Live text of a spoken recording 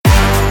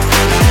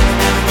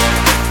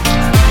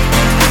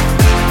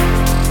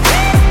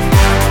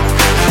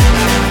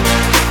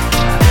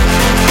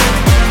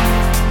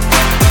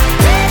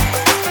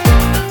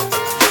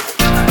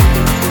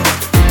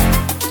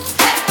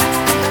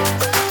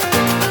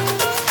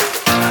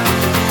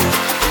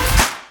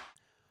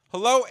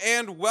Hello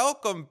and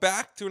welcome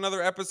back to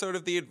another episode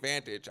of The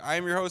Advantage. I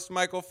am your host,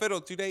 Michael Fiddle.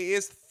 Today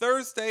is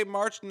Thursday,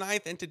 March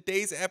 9th, and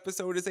today's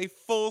episode is a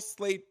full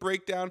slate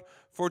breakdown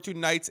for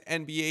tonight's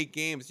NBA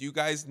games. You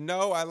guys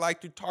know I like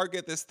to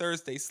target this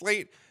Thursday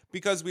slate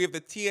because we have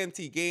the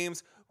TNT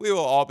games we will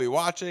all be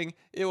watching.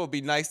 It will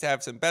be nice to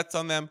have some bets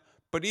on them,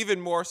 but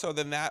even more so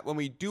than that, when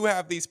we do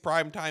have these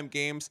primetime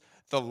games,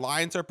 the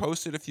lines are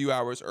posted a few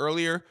hours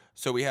earlier,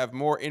 so we have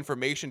more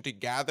information to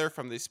gather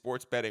from the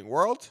sports betting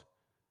world.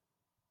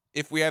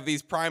 If we have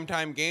these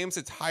primetime games,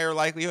 it's higher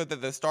likelihood that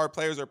the star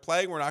players are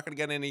playing. We're not going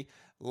to get any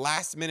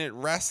last-minute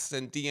rests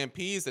and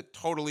DNPs that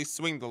totally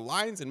swing the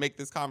lines and make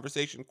this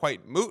conversation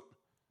quite moot.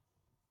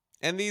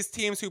 And these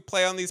teams who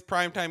play on these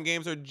primetime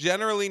games are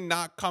generally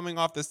not coming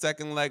off the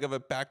second leg of a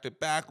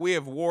back-to-back. We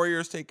have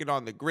Warriors taking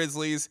on the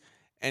Grizzlies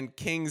and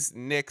Kings,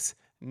 Knicks.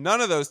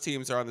 None of those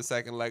teams are on the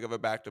second leg of a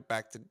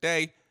back-to-back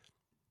today.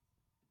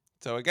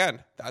 So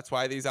again, that's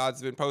why these odds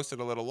have been posted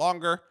a little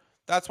longer.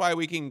 That's why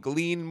we can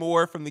glean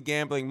more from the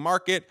gambling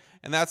market,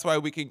 and that's why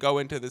we can go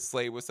into the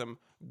slate with some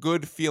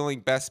good-feeling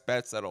best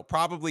bets that'll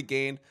probably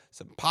gain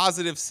some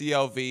positive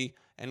CLV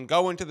and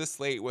go into the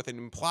slate with an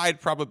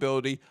implied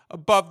probability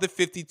above the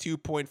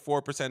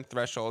 52.4%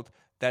 threshold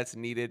that's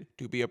needed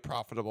to be a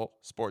profitable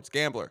sports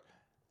gambler.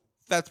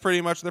 That's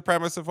pretty much the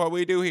premise of what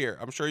we do here.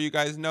 I'm sure you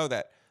guys know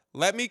that.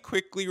 Let me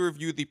quickly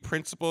review the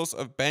principles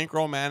of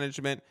bankroll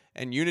management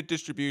and unit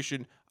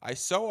distribution I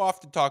so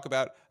often talk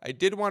about. I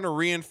did want to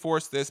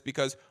reinforce this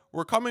because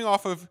we're coming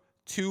off of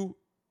two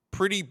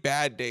pretty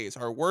bad days.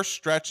 Our worst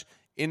stretch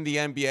in the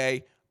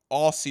NBA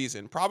all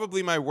season.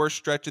 Probably my worst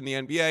stretch in the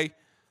NBA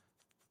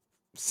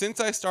since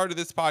I started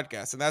this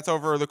podcast, and that's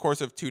over the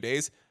course of 2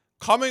 days.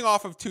 Coming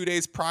off of 2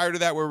 days prior to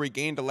that where we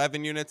gained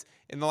 11 units,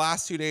 in the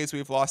last 2 days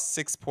we've lost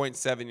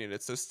 6.7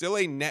 units. So still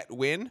a net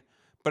win,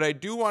 but I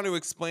do want to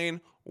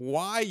explain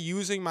why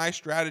using my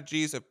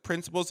strategies of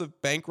principles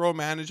of bankroll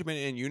management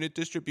and unit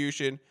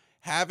distribution,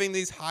 having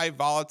these high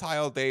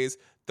volatile days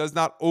does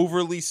not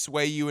overly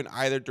sway you in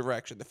either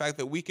direction. The fact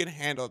that we can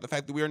handle it, the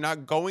fact that we are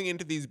not going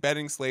into these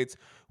betting slates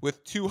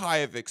with too high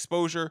of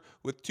exposure,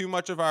 with too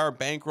much of our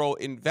bankroll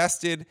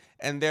invested,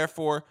 and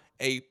therefore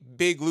a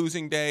big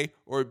losing day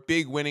or a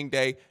big winning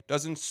day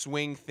doesn't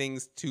swing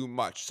things too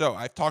much. So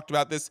I've talked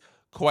about this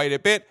quite a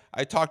bit.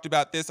 I talked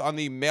about this on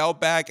the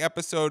mailbag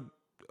episode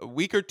a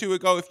week or two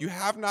ago. If you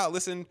have not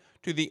listened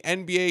to the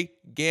NBA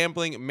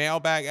gambling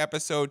mailbag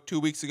episode 2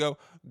 weeks ago,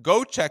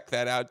 go check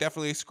that out.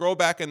 Definitely scroll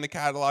back in the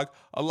catalog.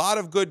 A lot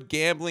of good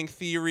gambling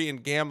theory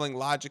and gambling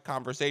logic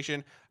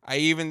conversation. I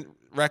even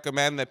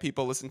recommend that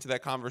people listen to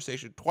that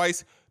conversation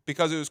twice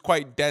because it was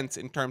quite dense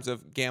in terms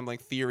of gambling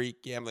theory,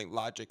 gambling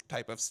logic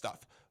type of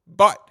stuff.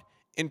 But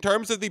in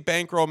terms of the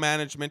bankroll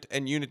management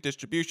and unit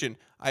distribution,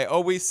 I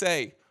always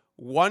say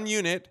 1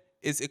 unit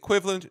is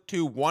equivalent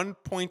to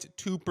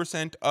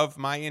 1.2% of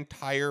my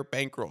entire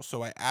bankroll.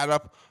 So I add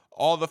up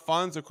all the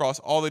funds across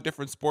all the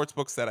different sports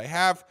books that I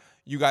have.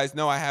 You guys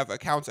know I have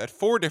accounts at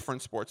 4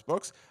 different sports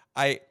books.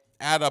 I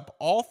add up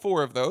all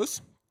 4 of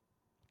those,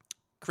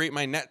 create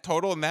my net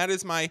total, and that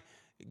is my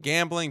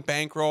gambling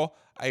bankroll.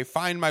 I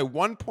find my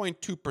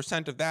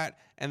 1.2% of that,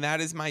 and that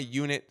is my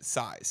unit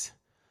size.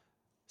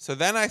 So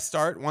then I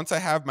start, once I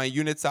have my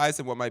unit size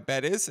and what my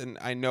bet is, and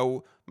I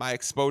know my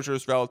exposure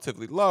is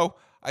relatively low,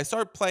 I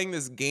start playing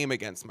this game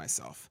against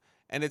myself.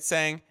 And it's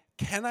saying,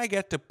 can I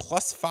get to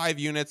plus 5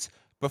 units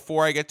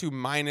before I get to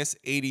minus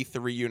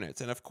 83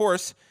 units? And of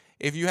course,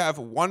 if you have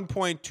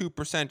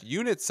 1.2%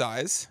 unit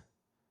size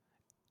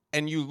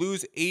and you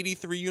lose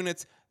 83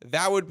 units,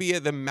 that would be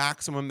the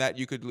maximum that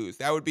you could lose.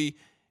 That would be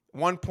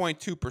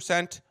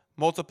 1.2%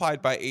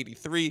 multiplied by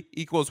 83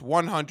 equals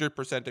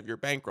 100% of your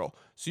bankroll.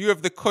 So you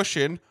have the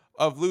cushion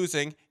of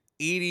losing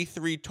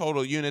 83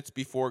 total units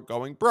before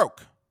going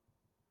broke.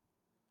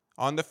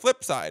 On the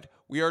flip side,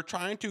 we are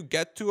trying to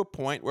get to a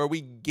point where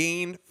we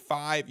gain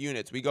 5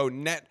 units. We go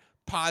net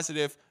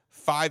positive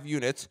 5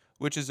 units,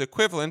 which is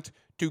equivalent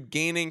to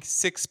gaining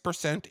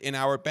 6% in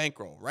our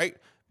bankroll, right?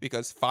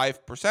 Because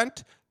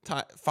 5%,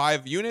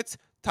 5 units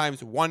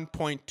times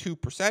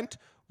 1.2%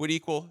 would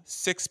equal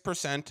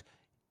 6%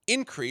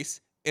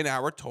 increase in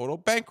our total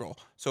bankroll.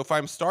 So if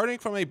I'm starting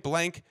from a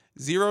blank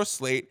 0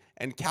 slate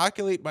and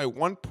calculate my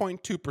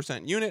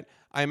 1.2% unit,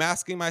 I'm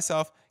asking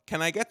myself,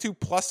 can I get to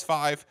plus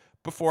 5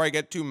 before I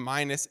get to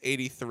minus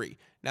 83?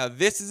 Now,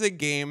 this is a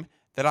game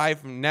that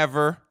I've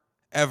never,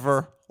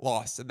 ever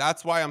lost. And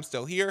that's why I'm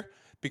still here.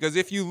 Because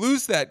if you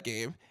lose that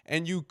game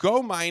and you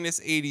go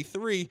minus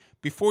 83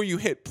 before you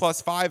hit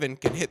plus 5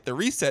 and can hit the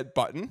reset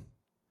button,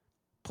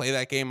 play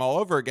that game all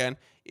over again.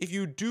 If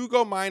you do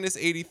go minus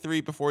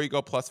 83 before you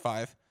go plus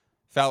 5,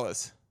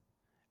 fellas,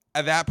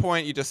 at that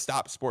point, you just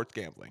stop sports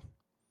gambling,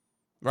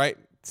 right?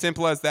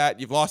 Simple as that.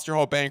 You've lost your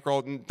whole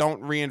bankroll.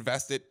 Don't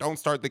reinvest it. Don't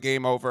start the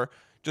game over.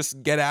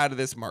 Just get out of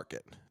this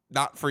market.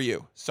 Not for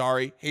you.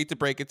 Sorry. Hate to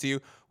break it to you.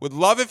 Would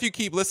love if you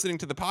keep listening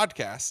to the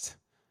podcast,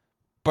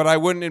 but I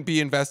wouldn't be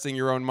investing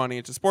your own money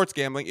into sports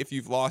gambling if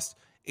you've lost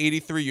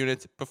 83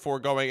 units before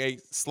going a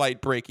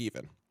slight break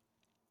even.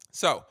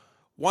 So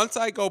once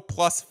I go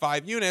plus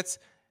 5 units,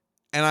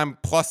 and I'm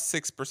plus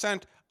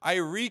 6%, I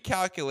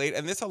recalculate,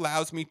 and this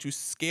allows me to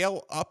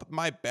scale up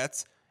my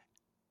bets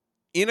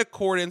in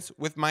accordance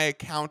with my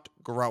account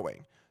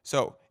growing.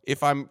 So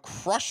if I'm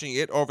crushing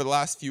it over the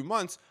last few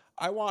months,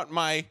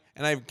 and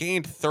I've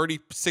gained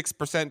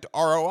 36%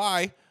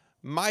 ROI,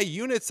 my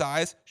unit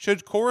size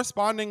should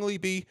correspondingly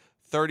be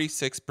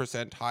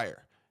 36%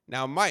 higher.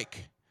 Now,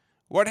 Mike,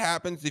 what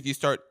happens if you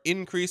start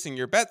increasing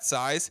your bet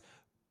size,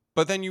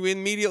 but then you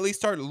immediately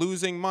start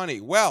losing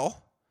money?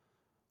 Well,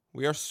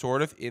 we are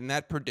sort of in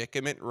that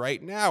predicament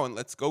right now, and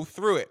let's go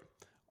through it.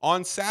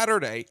 On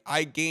Saturday,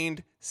 I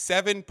gained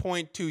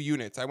 7.2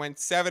 units. I went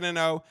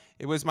 7-0.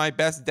 It was my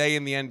best day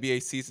in the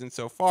NBA season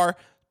so far.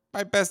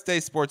 My best day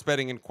sports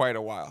betting in quite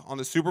a while. On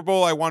the Super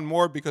Bowl, I won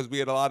more because we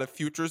had a lot of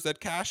futures that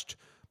cashed.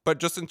 But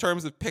just in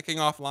terms of picking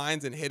off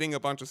lines and hitting a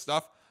bunch of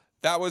stuff,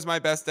 that was my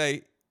best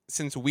day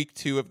since week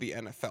 2 of the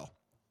NFL.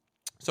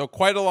 So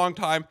quite a long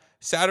time.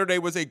 Saturday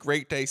was a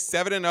great day.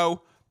 7-0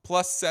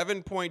 plus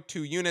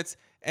 7.2 units.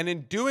 And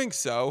in doing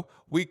so,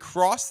 we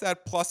crossed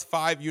that plus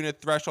 5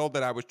 unit threshold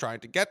that I was trying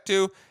to get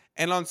to.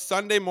 And on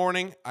Sunday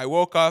morning, I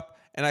woke up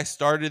and I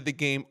started the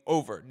game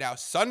over. Now,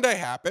 Sunday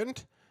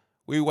happened.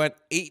 We went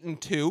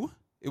 8-2.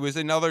 It was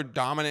another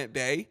dominant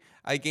day.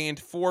 I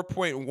gained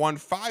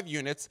 4.15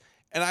 units,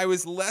 and I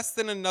was less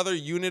than another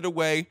unit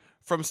away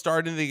from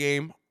starting the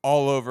game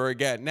all over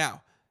again.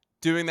 Now,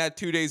 doing that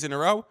 2 days in a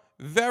row,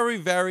 very,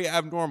 very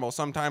abnormal.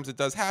 Sometimes it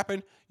does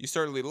happen. You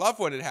certainly love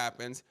when it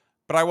happens,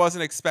 but I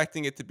wasn't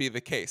expecting it to be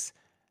the case.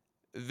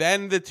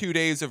 Then the 2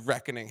 days of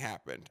reckoning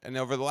happened. And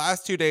over the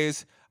last 2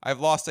 days, I've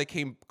lost a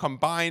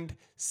combined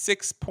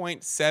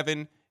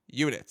 6.7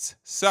 units.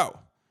 So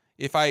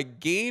if I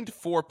gained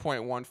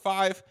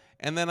 4.15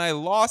 and then I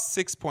lost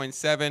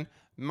 6.7,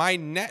 my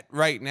net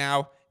right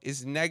now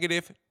is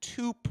negative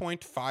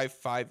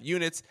 2.55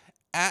 units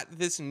at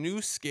this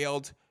new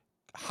scaled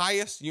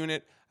highest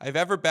unit I've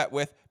ever bet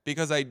with,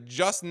 because I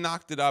just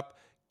knocked it up,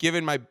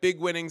 given my big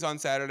winnings on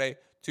Saturday,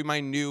 to my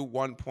new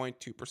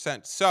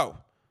 1.2%. So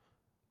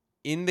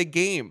in the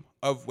game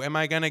of am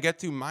I going to get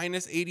to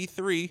minus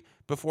 83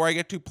 before I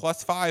get to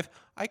plus 5,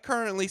 I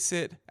currently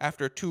sit,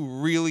 after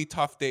 2 really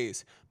tough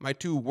days, my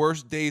 2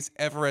 worst days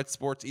ever at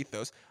Sports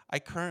Ethos, I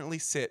currently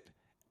sit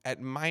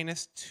at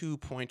minus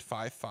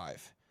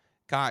 2.55.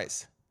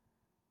 Guys,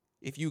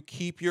 if you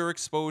keep your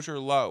exposure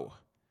low,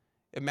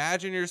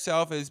 imagine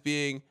yourself as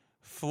being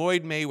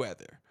Floyd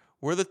Mayweather.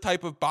 We're the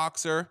type of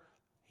boxer,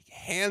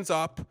 hands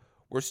up,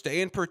 we're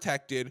staying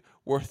protected,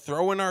 we're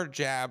throwing our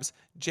jabs,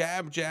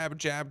 jab, jab,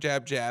 jab,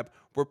 jab, jab.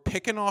 We're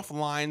picking off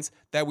lines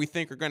that we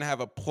think are going to have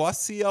a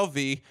plus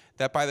CLV,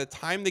 that by the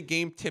time the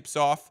game tips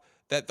off,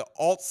 that the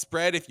alt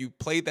spread, if you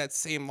played that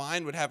same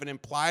line, would have an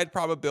implied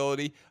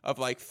probability of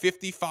like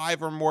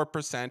 55 or more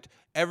percent.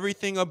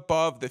 Everything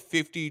above the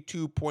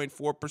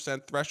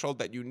 52.4% threshold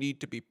that you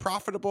need to be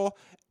profitable.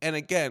 And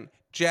again,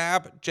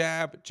 jab,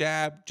 jab,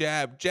 jab,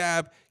 jab,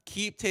 jab.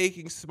 Keep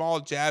taking small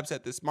jabs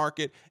at this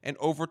market, and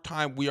over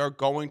time, we are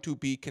going to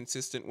be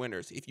consistent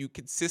winners. If you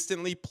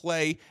consistently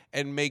play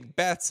and make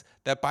bets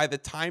that by the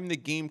time the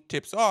game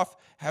tips off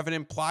have an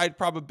implied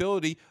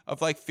probability of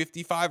like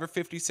 55 or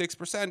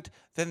 56%,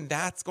 then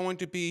that's going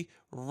to be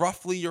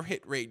roughly your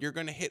hit rate. You're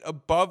going to hit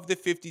above the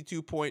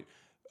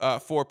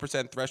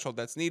 52.4% threshold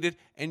that's needed,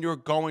 and you're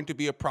going to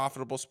be a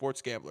profitable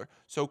sports gambler.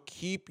 So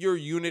keep your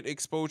unit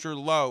exposure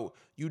low.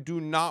 You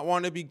do not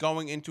want to be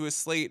going into a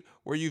slate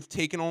where you've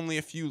taken only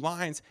a few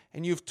lines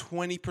and you have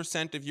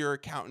 20% of your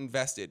account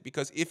invested,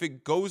 because if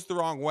it goes the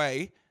wrong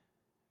way,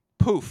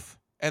 poof.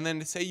 And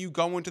then say you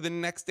go into the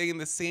next day and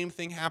the same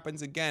thing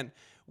happens again.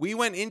 We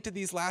went into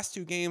these last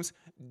 2 games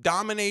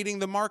dominating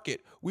the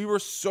market. We were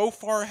so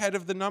far ahead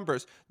of the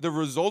numbers. The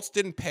results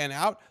didn't pan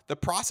out. The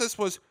process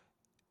was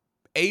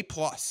A+.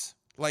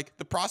 Like,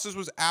 the process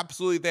was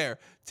absolutely there.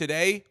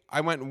 Today, I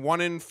went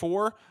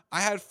 1-4.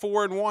 I had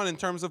 4-1 in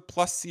terms of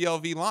plus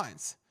CLV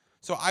lines.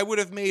 So I would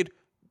have made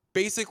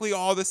basically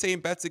all the same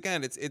bets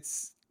again.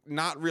 It's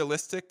not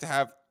realistic to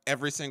have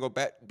every single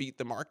bet beat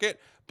the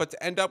market, but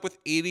to end up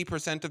with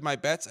 80% of my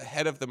bets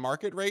ahead of the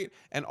market rate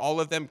and all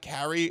of them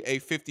carry a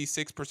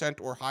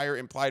 56% or higher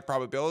implied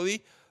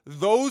probability,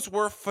 those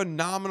were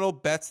phenomenal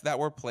bets that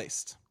were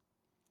placed.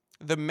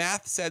 The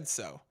math said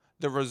so.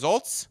 The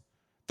results,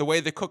 the way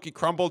the cookie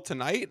crumbled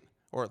tonight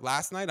or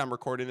last night, I'm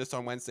recording this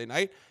on Wednesday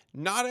night,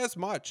 not as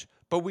much,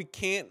 but we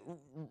can't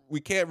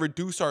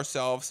reduce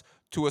ourselves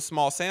to a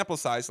small sample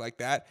size like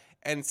that.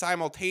 And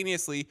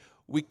simultaneously,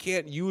 we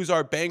can't use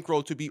our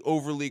bankroll to be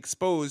overly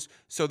exposed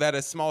so that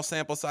a small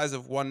sample size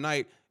of one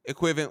night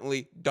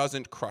equivalently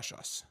doesn't crush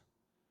us.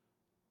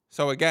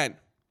 So again,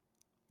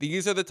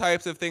 these are the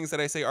types of things that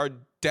I say are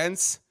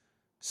dense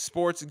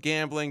sports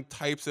gambling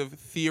types of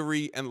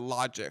theory and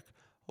logic.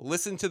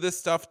 Listen to this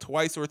stuff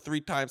twice or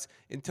 3 times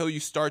until you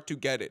start to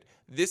get it.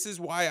 This is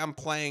why I'm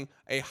playing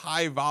a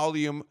high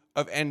volume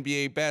of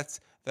NBA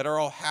bets that are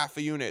all half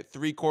a unit,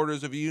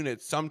 3/4 of a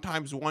unit,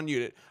 sometimes 1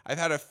 unit. I've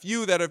had a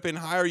few that have been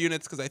higher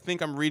units because I think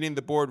I'm reading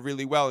the board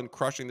really well and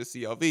crushing the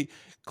CLV.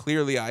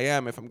 Clearly I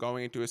am if I'm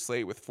going into a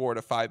slate with 4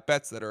 to 5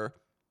 bets that are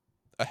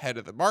ahead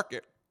of the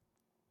market.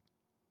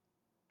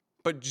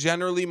 but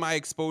generally my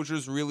exposure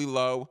is really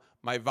low,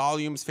 my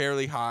volume's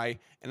fairly high,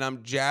 and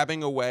I'm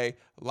jabbing away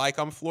like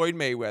I'm Floyd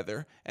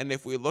Mayweather. And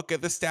if we look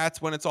at the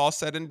stats when it's all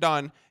said and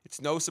done,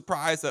 it's no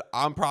surprise that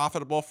I'm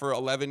profitable for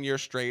 11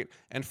 years straight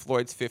and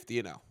Floyd's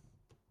 50-0.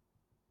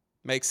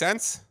 Make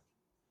sense?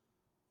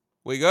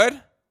 We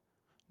good?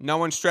 No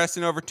one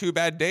stressing over 2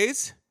 bad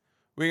days?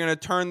 We're going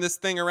to turn this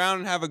thing around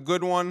and have a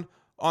good one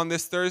on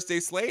this Thursday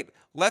slate.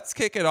 Let's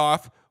kick it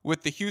off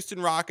with the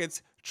Houston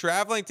Rockets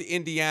traveling to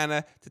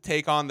Indiana to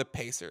take on the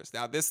Pacers.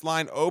 Now, this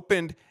line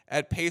opened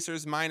at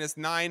Pacers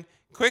 -9,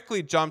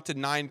 quickly jumped to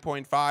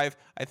 9.5.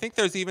 I think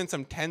there's even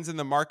some 10s in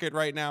the market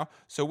right now.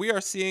 So we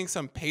are seeing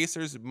some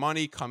Pacers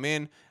money come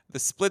in. The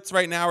splits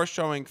right now are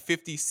showing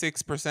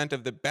 56%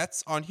 of the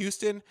bets on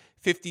Houston,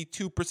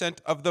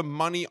 52% of the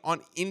money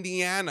on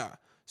Indiana.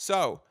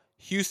 So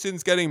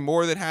Houston's getting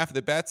more than half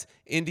the bets.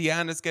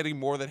 Indiana's getting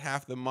more than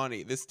half the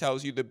money. This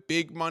tells you the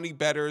big money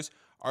bettors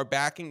are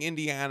backing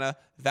Indiana.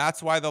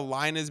 That's why the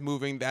line is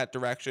moving that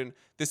direction.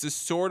 This is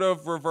sort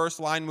of reverse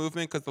line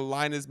movement because the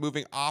line is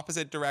moving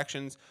opposite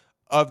directions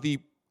of the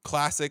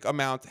classic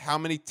amount. How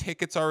many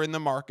tickets are in the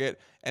market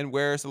and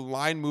where is the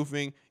line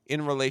moving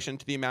in relation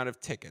to the amount of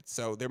tickets?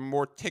 So there are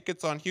more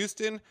tickets on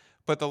Houston,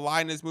 but the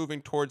line is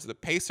moving towards the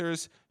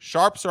Pacers.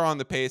 Sharps are on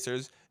the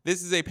Pacers.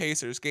 This is a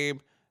Pacers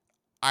game.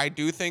 I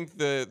do think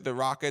the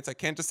Rockets, I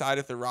can't decide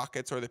if the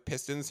Rockets or the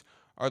Pistons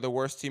are the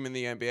worst team in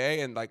the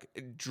NBA and like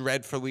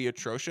dreadfully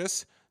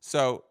atrocious.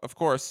 So, of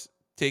course,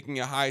 taking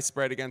a high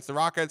spread against the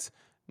Rockets,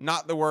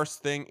 not the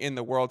worst thing in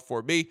the world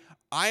for me.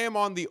 I am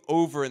on the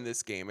over in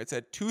this game. It's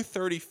at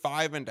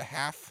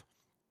 235.5.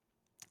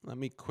 Let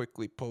me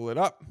quickly pull it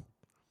up.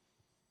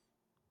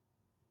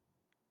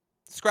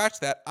 Scratch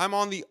that. I'm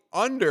on the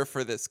under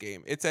for this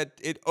game.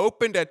 It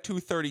opened at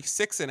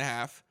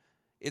 236.5.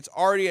 It's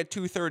already at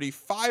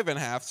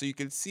 235.5, so you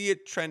can see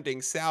it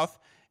trending south.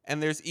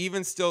 And there's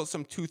even still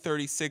some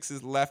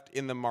 236s left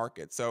in the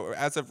market. So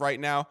as of right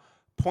now,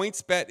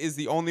 PointsBet is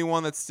the only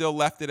one that's still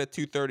left it at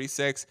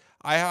 236.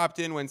 I hopped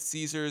in when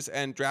Caesars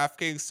and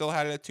DraftKings still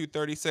had it at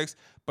 236,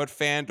 but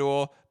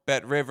FanDuel,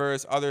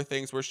 BetRivers, other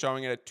things were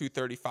showing it at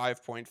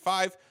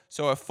 235.5.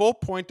 So a full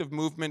point of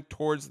movement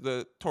towards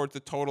the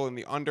total in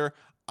the under.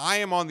 I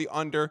am on the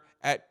under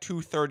at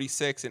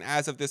 236, and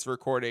as of this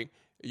recording,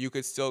 you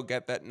could still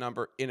get that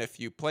number in a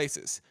few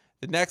places.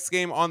 The next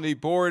game on the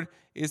board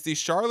is the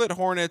Charlotte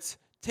Hornets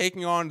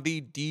taking on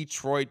the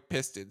Detroit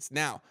Pistons.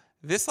 Now,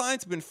 this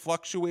line's been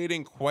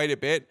fluctuating quite a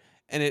bit,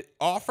 and it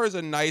offers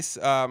a nice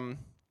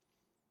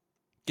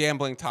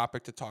gambling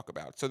topic to talk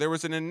about. So there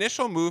was an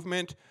initial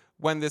movement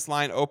when this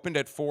line opened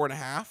at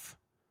 4.5,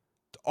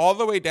 all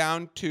the way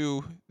down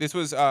to, this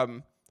was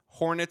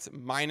Hornets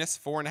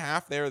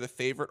 -4.5. They are the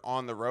favorite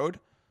on the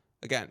road.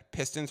 Again,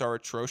 Pistons are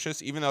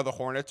atrocious. Even though the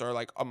Hornets are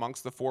like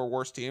amongst the 4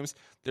 worst teams,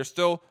 they're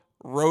still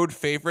road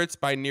favorites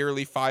by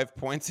nearly 5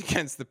 points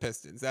against the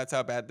Pistons. That's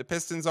how bad the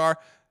Pistons are.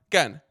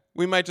 Again,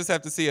 we might just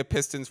have to see a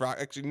Pistons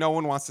Rockets. Actually, no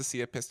one wants to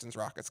see a Pistons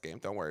Rockets game.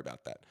 Don't worry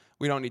about that.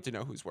 We don't need to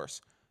know who's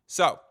worse.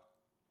 So,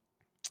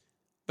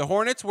 the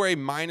Hornets were a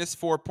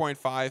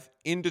 -4.5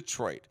 in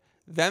Detroit.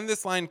 Then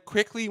this line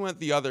quickly went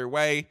the other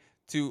way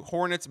to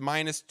Hornets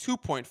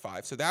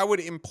 -2.5. So that would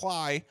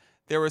imply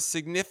there was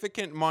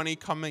significant money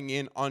coming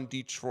in on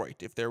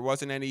Detroit. If there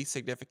wasn't any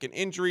significant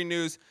injury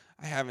news,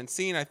 I haven't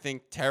seen. I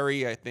think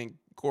Terry, I think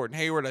Gordon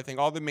Hayward, I think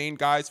all the main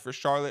guys for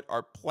Charlotte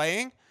are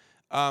playing.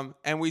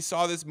 And we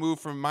saw this move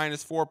from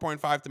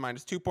 -4.5 to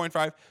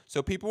 -2.5.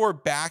 So people were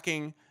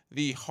backing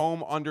the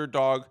home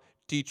underdog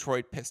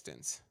Detroit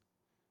Pistons.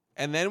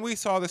 And then we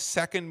saw the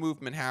second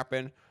movement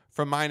happen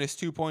from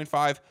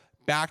 -2.5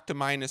 back to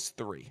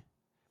 -3.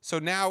 So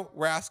now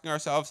we're asking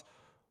ourselves,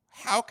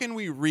 how can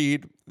we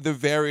read the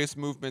various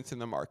movements in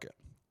the market?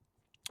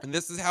 And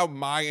this is how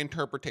my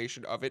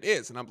interpretation of it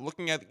is. And I'm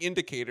looking at the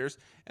indicators,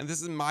 and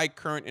this is my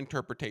current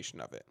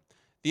interpretation of it.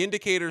 The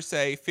indicators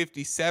say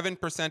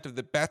 57% of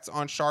the bets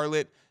on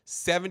Charlotte,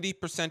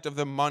 70% of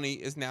the money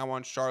is now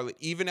on Charlotte,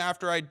 even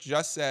after I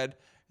just said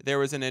there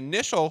was an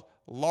initial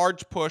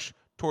large push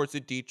towards the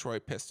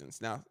Detroit Pistons.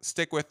 Now,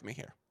 stick with me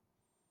here.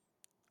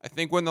 I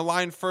think when the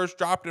line first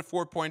dropped at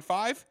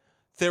 4.5,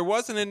 there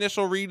was an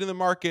initial read in the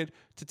market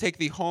to take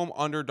the home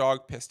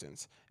underdog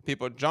Pistons.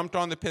 People jumped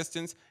on the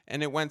Pistons,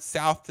 and it went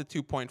south to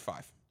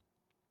 2.5.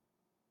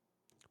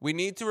 We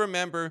need to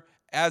remember,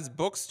 as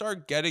books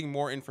start getting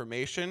more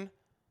information,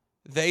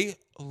 they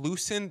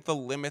loosen the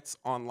limits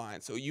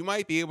online. So you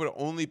might be able to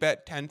only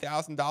bet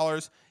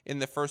 $10,000 in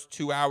the first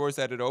 2 hours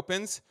that it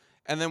opens.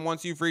 And then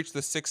once you've reached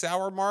the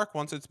 6-hour mark,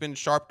 once it's been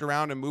sharped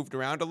around and moved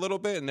around a little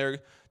bit, and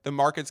the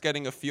market's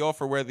getting a feel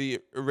for where the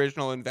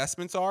original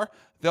investments are,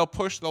 they'll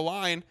push the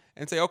line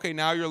and say, okay,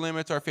 now your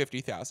limits are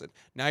 50,000.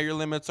 Now your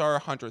limits are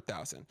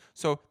 100,000.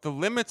 So the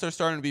limits are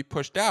starting to be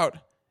pushed out,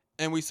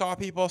 and we saw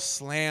people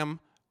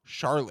slam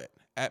Charlotte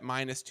at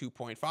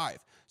 -2.5.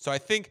 So I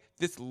think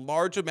this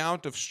large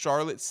amount of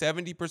Charlotte,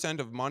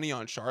 70% of money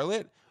on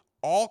Charlotte,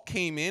 all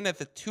came in at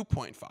the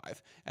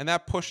 2.5, and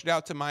that pushed it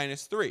out to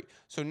 -3.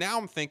 So now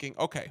I'm thinking,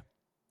 okay,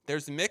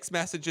 There's mixed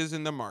messages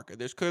in the market.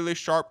 There's clearly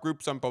sharp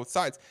groups on both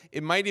sides.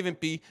 It might even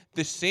be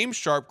the same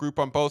sharp group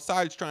on both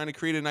sides trying to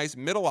create a nice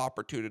middle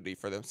opportunity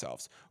for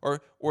themselves.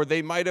 Or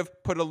they might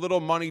have put a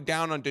little money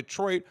down on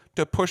Detroit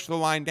to push the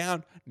line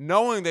down,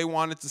 knowing they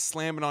wanted to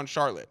slam it on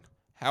Charlotte.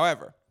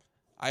 However,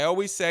 I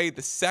always say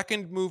the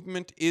second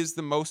movement is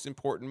the most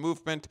important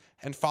movement,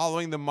 and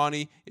following the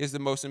money is the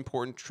most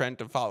important trend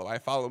to follow. I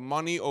follow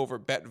money over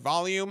bet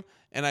volume,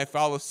 and I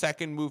follow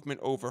second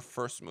movement over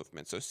first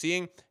movement. So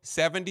seeing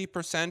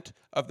 70%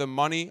 of the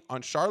money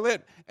on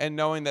Charlotte and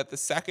knowing that the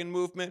second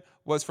movement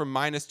was from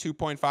minus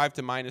 2.5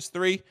 to minus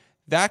 3,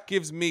 that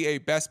gives me a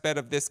best bet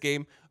of this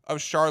game of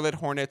Charlotte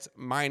Hornets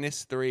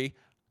minus 3,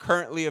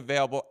 currently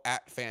available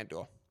at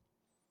FanDuel.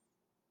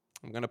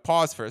 I'm going to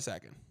pause for a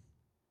second.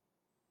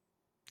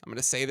 I'm going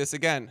to say this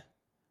again.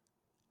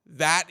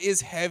 That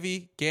is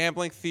heavy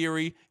gambling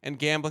theory and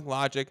gambling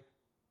logic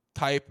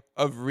type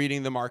of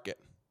reading the market.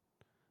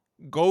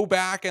 Go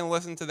back and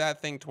listen to that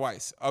thing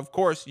twice. Of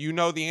course, you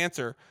know the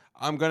answer.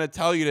 I'm going to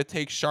tell you to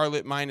take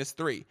Charlotte minus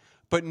 3.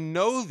 But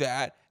know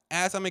that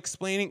as I'm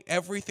explaining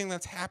everything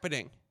that's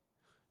happening.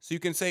 So you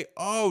can say,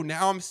 oh,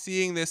 now I'm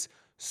seeing this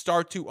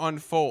start to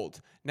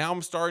unfold. Now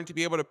I'm starting to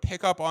be able to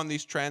pick up on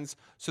these trends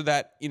so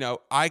that,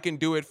 I can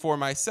do it for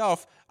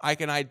myself. I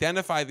can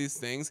identify these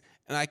things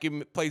and I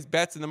can place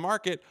bets in the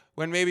market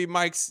when maybe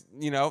Mike's,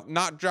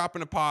 not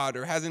dropping a pod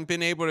or hasn't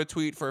been able to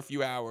tweet for a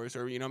few hours,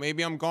 or,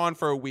 maybe I'm gone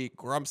for a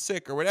week or I'm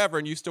sick or whatever,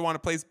 and you still want to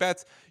place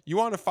bets. You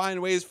want to find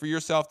ways for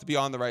yourself to be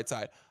on the right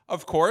side.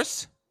 Of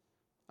course,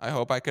 I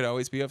hope I could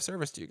always be of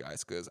service to you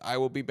guys because I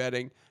will be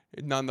betting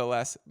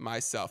nonetheless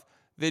myself.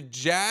 The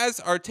Jazz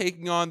are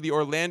taking on the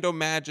Orlando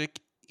Magic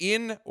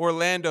in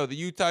Orlando. The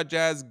Utah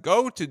Jazz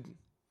go to,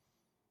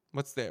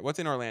 what's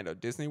in Orlando?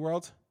 Disney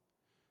World?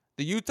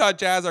 The Utah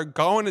Jazz are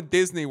going to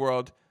Disney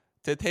World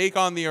to take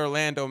on the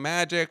Orlando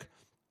Magic.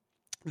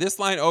 This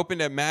line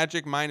opened at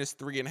Magic minus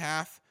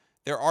 3.5.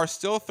 There are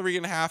still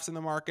 3.5s in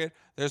the market.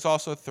 There's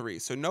also 3.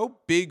 So no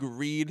big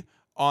read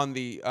on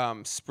the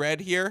spread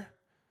here.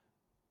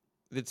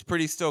 It's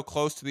pretty still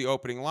close to the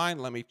opening line.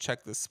 Let me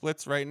check the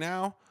splits right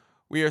now.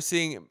 We are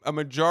seeing a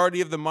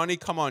majority of the money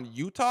come on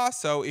Utah.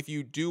 So if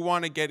you do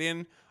want to get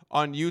in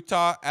on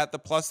Utah at the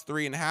plus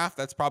 3.5,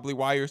 that's probably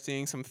why you're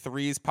seeing some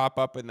 3s pop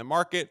up in the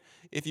market.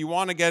 If you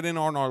want to get in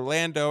on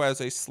Orlando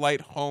as a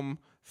slight home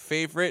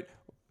favorite,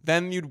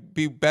 then you'd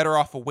be better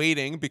off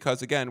waiting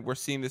because, again, we're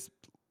seeing this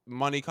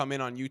money come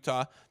in on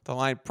Utah. The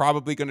line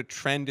probably going to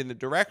trend in the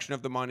direction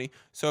of the money.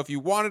 So if you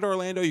wanted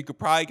Orlando, you could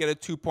probably get a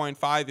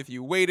 2.5 if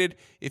you waited.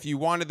 If you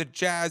wanted the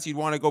Jazz, you'd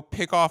want to go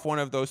pick off one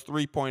of those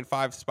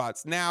 3.5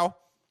 spots now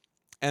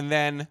and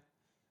then,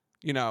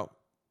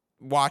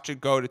 watch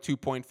it go to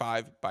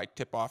 2.5 by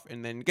tip-off.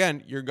 And then,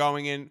 again, you're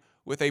going in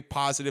with a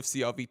positive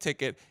CLV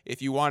ticket.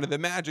 If you wanted the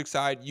Magic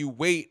side, you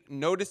wait,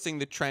 noticing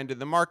the trend in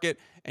the market,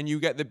 and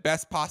you get the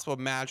best possible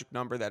Magic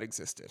number that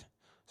existed.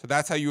 So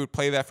that's how you would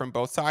play that from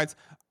both sides.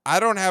 I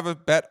don't have a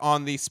bet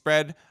on the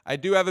spread. I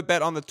do have a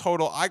bet on the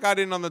total. I got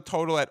in on the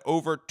total at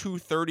over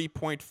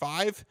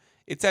 230.5.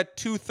 It's at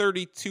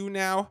 232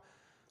 now.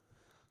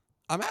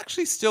 I'm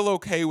actually still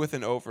okay with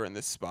an over in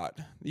this spot.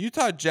 The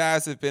Utah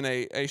Jazz have been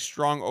a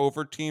strong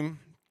over team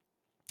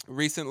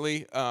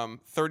recently,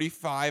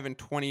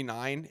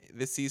 35-29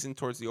 this season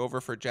towards the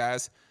over for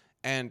Jazz.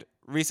 And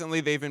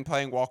recently they've been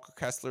playing Walker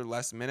Kessler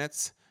less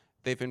minutes.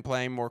 They've been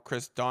playing more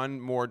Chris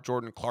Dunn, more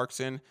Jordan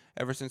Clarkson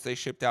ever since they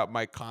shipped out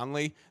Mike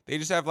Conley. They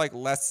just have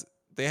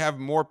they have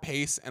more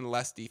pace and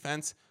less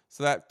defense.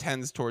 So that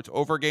tends towards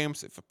over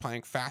games if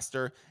playing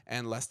faster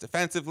and less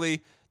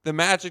defensively. The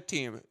Magic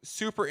team,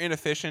 super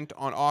inefficient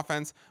on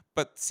offense,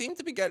 but seem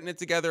to be getting it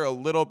together a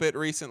little bit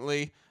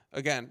recently.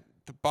 Again,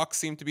 the Bucks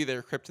seem to be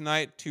their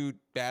kryptonite. 2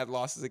 bad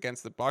losses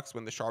against the Bucks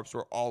when the Sharps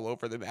were all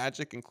over the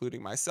Magic,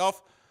 including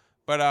myself.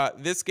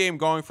 But this game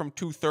going from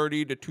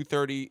 230 to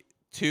 230.5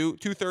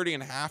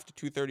 to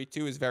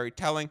 232 is very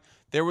telling.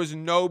 There was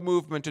no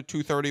movement to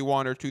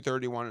 231 or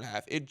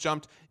 231.5. It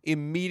jumped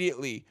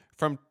immediately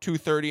from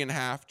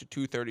 230.5 to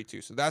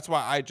 232. So that's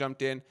why I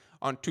jumped in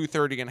on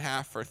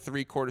 230.5 for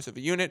 3/4 of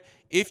a unit.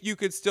 If you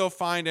could still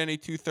find any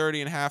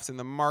 230.5s in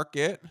the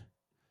market,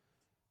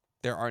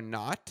 there are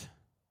not.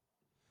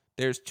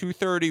 There's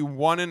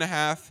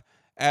 231.5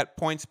 at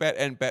PointsBet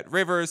and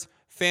BetRivers.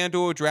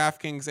 FanDuel,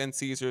 DraftKings, and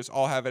Caesars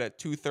all have it at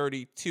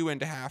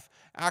 232.5.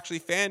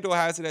 Actually, FanDuel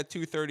has it at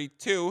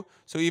 232.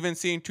 So even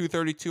seeing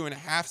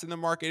 232.5s in the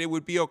market, it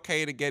would be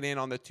okay to get in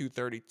on the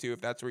 232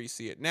 if that's where you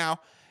see it now.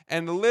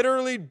 And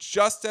literally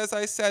just as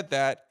I said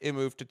that, it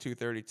moved to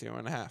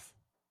 232.5.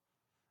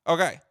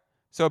 Okay,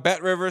 so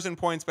BetRivers and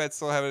PointsBet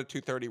still have it at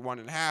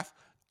 231.5.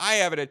 I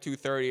have it at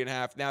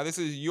 230.5. Now, this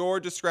is your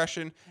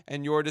discretion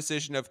and your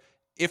decision of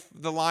if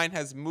the line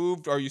has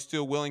moved, are you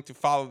still willing to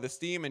follow the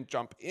steam and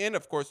jump in?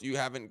 Of course, you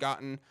haven't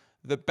gotten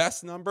the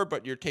best number,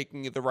 but you're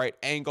taking the right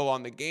angle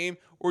on the game.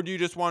 Or do you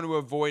just want to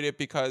avoid it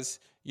because,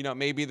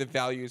 maybe the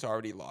value is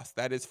already lost?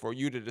 That is for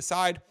you to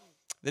decide.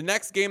 The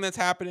next game that's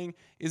happening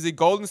is the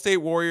Golden State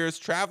Warriors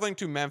traveling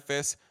to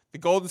Memphis. The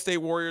Golden State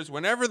Warriors,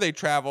 whenever they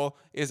travel,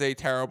 is a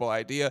terrible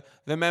idea.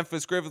 The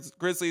Memphis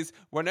Grizzlies,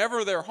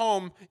 whenever they're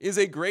home, is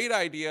a great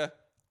idea.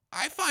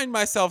 I find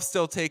myself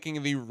still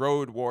taking the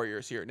road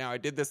Warriors here. Now, I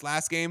did this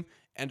last game,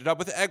 ended up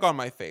with egg on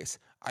my face.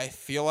 I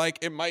feel like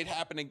it might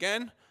happen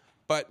again,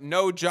 but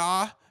no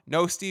Ja,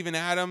 no Steven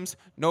Adams,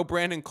 no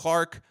Brandon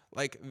Clark.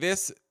 Like,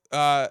 this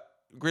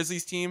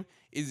Grizzlies team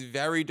is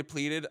very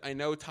depleted. I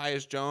know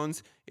Tyus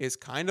Jones is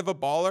kind of a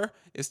baller.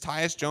 Is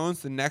Tyus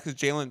Jones the next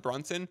Jalen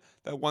Brunson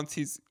that once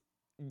he's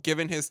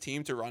given his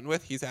team to run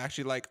with, he's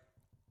actually like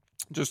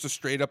just a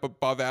straight up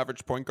above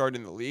average point guard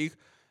in the league?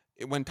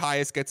 When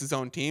Tyus gets his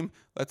own team,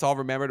 let's all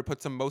remember to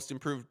put some most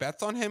improved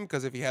bets on him,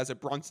 because if he has a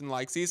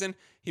Brunson-like season,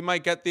 he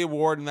might get the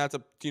award, and that's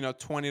a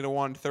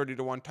 20-1,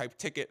 30-1 type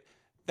ticket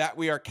that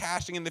we are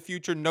cashing in the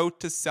future.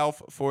 Note to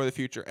self for the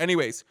future.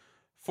 Anyways,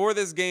 for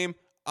this game,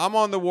 I'm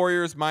on the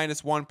Warriors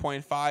minus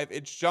 1.5.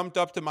 It's jumped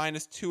up to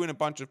 -2 in a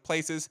bunch of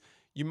places.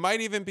 You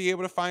might even be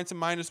able to find some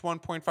minus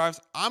 1.5s.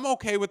 I'm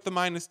okay with the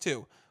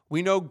 -2.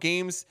 We know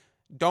games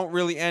don't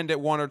really end at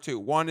 1 or 2.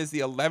 1 is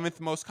the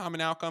 11th most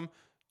common outcome.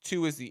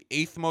 2 is the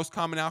 8th most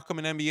common outcome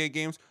in NBA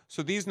games.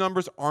 So these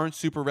numbers aren't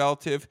super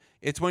relative.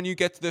 It's when you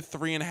get to the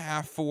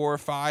 3.5, 4,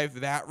 5,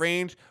 that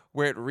range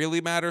where it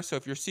really matters. So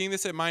if you're seeing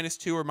this at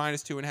 -2 or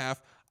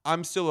 -2.5,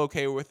 I'm still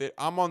okay with it.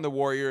 I'm on the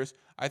Warriors.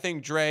 I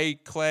think Dre,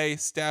 Clay,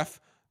 Steph,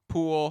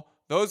 Poole,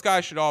 those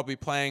guys should all be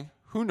playing.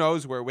 Who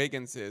knows where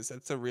Wiggins is?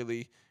 That's a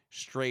really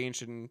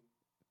strange and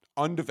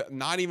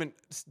not even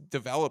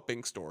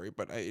developing story,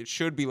 but it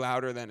should be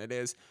louder than it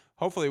is.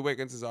 Hopefully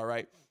Wiggins is all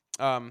right.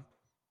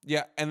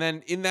 Yeah, and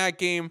then in that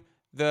game,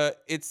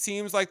 it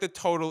seems like the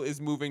total is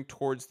moving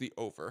towards the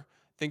over.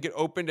 I think it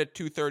opened at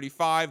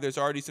 235. There's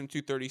already some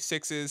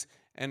 236s,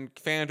 and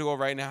FanDuel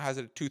right now has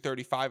it at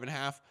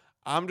 235.5.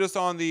 I'm just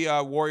on the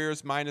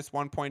Warriors minus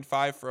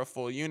 1.5 for a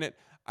full unit.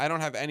 I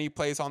don't have any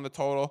plays on the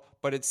total,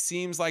 but it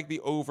seems like the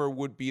over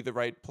would be the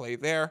right play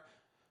there.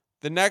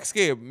 The next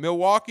game,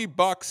 Milwaukee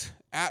Bucks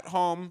at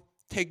home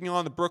taking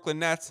on the Brooklyn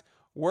Nets.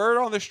 Word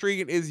on the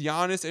street is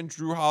Giannis and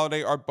Jrue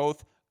Holiday are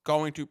both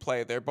going to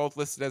play. They're both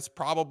listed as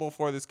probable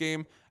for this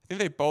game. I think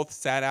they both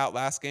sat out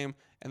last game,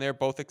 and they're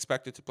both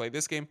expected to play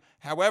this game.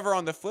 However,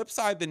 on the flip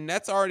side, the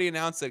Nets already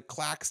announced that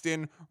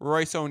Claxton,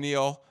 Royce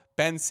O'Neal,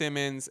 Ben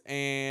Simmons,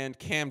 and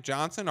Cam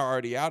Johnson are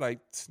already out. I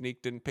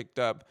sneaked and picked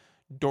up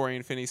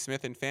Dorian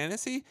Finney-Smith in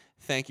fantasy.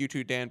 Thank you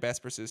to Dan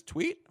Besbris'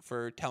 tweet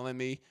for telling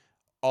me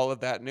all of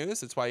that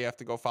news. That's why you have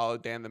to go follow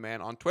Dan the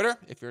Man on Twitter.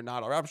 If you're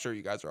not, I'm sure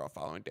you guys are all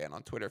following Dan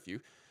on Twitter if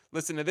you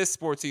listen to this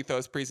Sports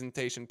Ethos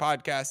presentation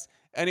podcast.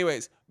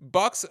 Anyways,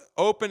 Bucks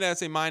opened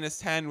as a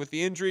 -10. With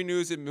the injury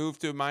news, it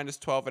moved to a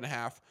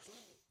 -12.5.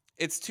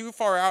 It's too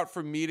far out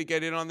for me to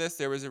get in on this.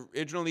 There was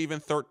originally even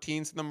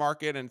 13s in the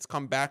market, and it's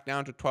come back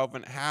down to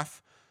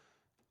 12.5.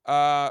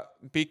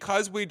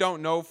 Because we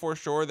don't know for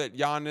sure that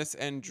Giannis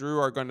and Jrue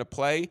are going to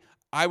play,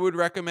 I would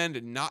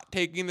recommend not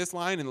taking this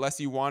line unless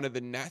you wanted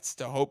the Nets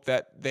to hope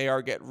that they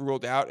get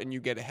ruled out and you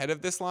get ahead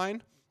of this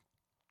line.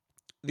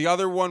 The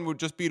other one would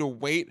just be to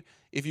wait.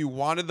 If you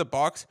wanted the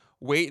Bucks,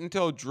 wait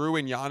until Jrue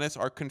and Giannis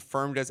are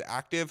confirmed as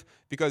active,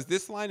 because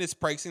this line is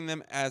pricing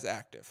them as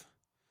active.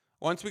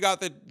 Once we got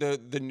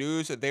the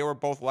news that they were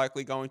both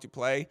likely going to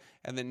play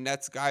and the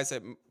Nets guys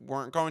that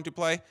weren't going to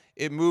play,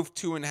 it moved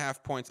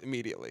 2.5 points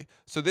immediately.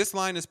 So this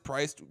line is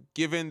priced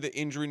given the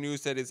injury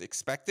news that is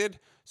expected.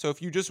 So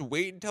if you just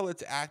wait until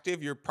it's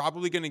active, you're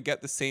probably going to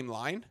get the same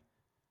line.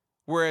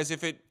 Whereas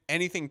if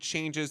anything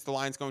changes, the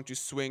line's going to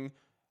swing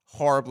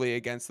horribly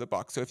against the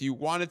Bucks. So if you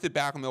wanted to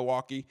back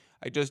Milwaukee,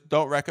 I just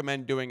don't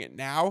recommend doing it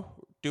now.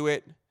 Do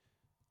it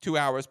 2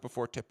 hours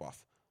before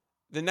tip-off.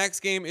 The next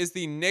game is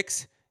the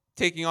Knicks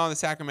taking on the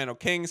Sacramento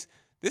Kings.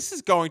 This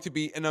is going to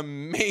be an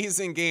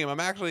amazing game. I'm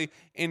actually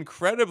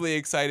incredibly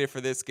excited for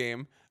this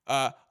game.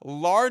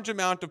 Large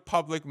amount of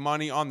public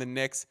money on the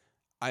Knicks.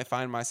 I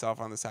find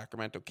myself on the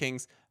Sacramento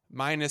Kings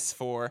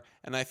 -4,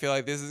 and I feel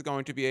like this is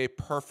going to be a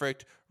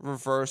perfect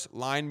reverse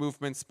line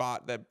movement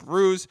spot that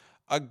brews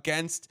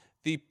against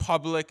the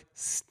public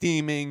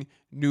steaming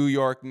New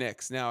York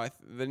Knicks. Now,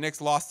 the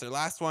Knicks lost their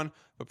last one,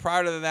 but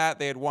prior to that,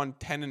 they had won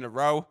 10 in a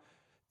row.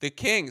 The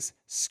Kings,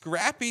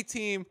 scrappy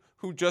team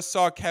who just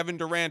saw Kevin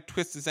Durant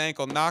twist his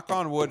ankle, knock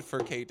on wood for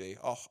KD.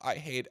 Oh, I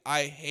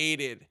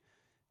hated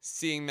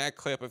seeing that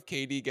clip of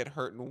KD get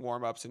hurt in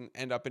warm-ups and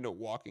end up in a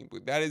walking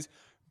boot. That is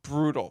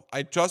brutal.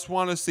 I just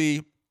want to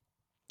see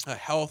a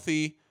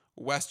healthy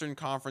Western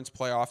Conference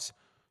playoffs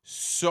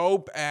so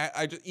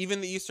bad.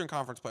 Even the Eastern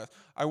Conference playoffs.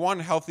 I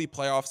want healthy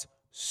playoffs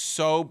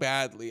so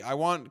badly. I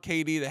want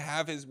KD to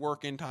have his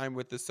work in time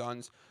with the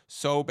Suns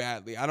so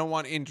badly. I don't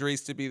want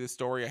injuries to be the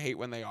story. I hate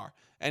when they are.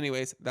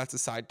 Anyways, that's a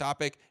side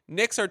topic.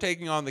 Knicks are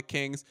taking on the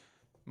Kings.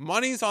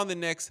 Money's on the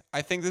Knicks.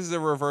 I think this is a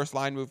reverse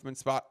line movement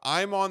spot.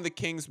 I'm on the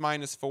Kings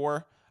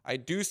 -4. I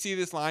do see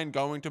this line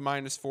going to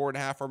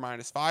 -4.5 or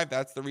 -5.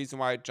 That's the reason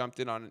why I jumped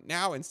in on it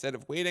now instead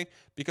of waiting,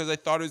 because I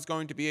thought it was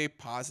going to be a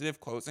positive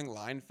closing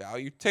line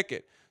value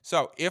ticket.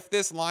 So if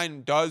this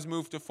line does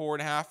move to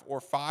 4.5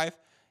 or 5,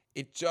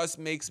 it just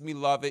makes me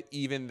love it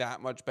even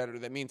that much better.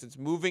 That means it's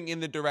moving in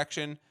the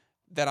direction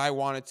that I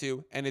wanted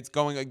to, and it's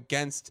going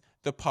against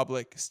the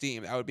public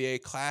steam. That would be a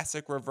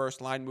classic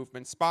reverse line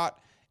movement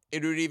spot.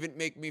 It would even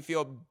make me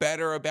feel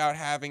better about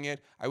having it.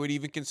 I would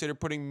even consider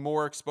putting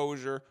more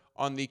exposure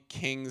on the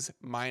Kings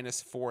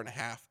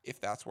 -4.5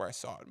 if that's where I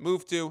saw it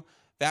move to.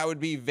 That would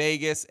be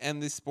Vegas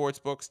and the sports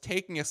books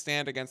taking a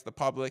stand against the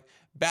public,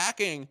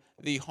 backing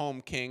the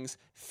home Kings,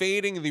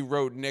 fading the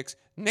road Knicks.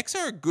 Knicks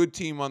are a good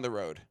team on the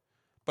road.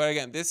 But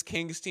again, this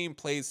Kings team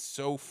plays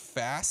so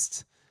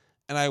fast,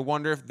 and I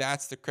wonder if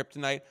that's the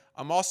kryptonite.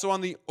 I'm also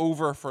on the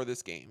over for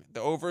this game.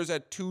 The over is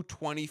at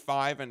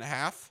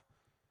 225.5.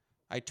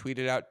 I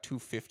tweeted out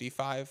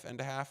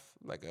 255.5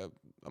 like a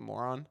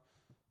moron.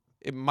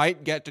 It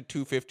might get to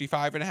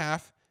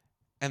 255.5,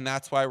 and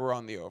that's why we're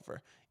on the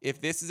over. If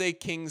this is a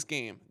Kings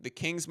game, the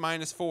Kings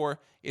 -4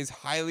 is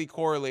highly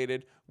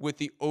correlated with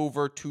the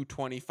over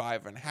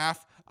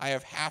 225.5. I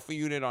have half a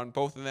unit on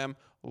both of them.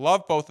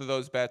 Love both of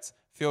those bets.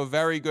 Feel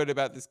very good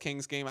about this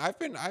Kings game. I've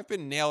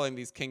been nailing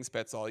these Kings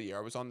bets all year.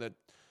 I was on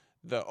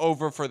the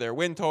over for their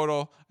win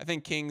total. I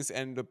think Kings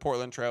and the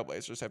Portland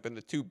Trailblazers have been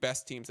the two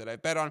best teams that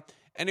I've bet on.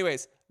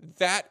 Anyways,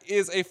 that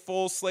is a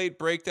full slate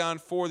breakdown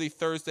for the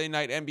Thursday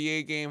night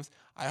NBA games.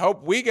 I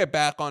hope we get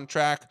back on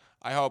track.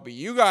 I hope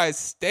you guys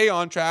stay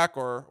on track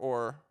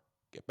or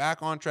get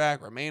back on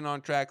track, remain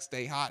on track,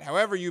 stay hot.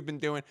 However you've been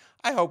doing,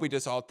 I hope we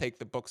just all take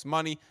the books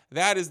money.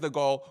 That is the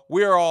goal.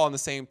 We are all on the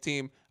same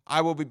team.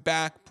 I will be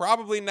back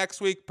probably next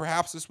week,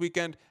 perhaps this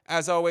weekend.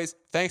 As always,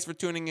 thanks for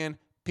tuning in.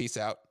 Peace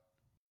out.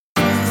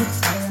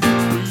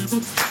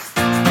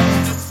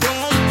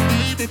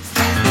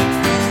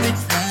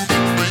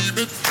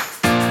 Baby.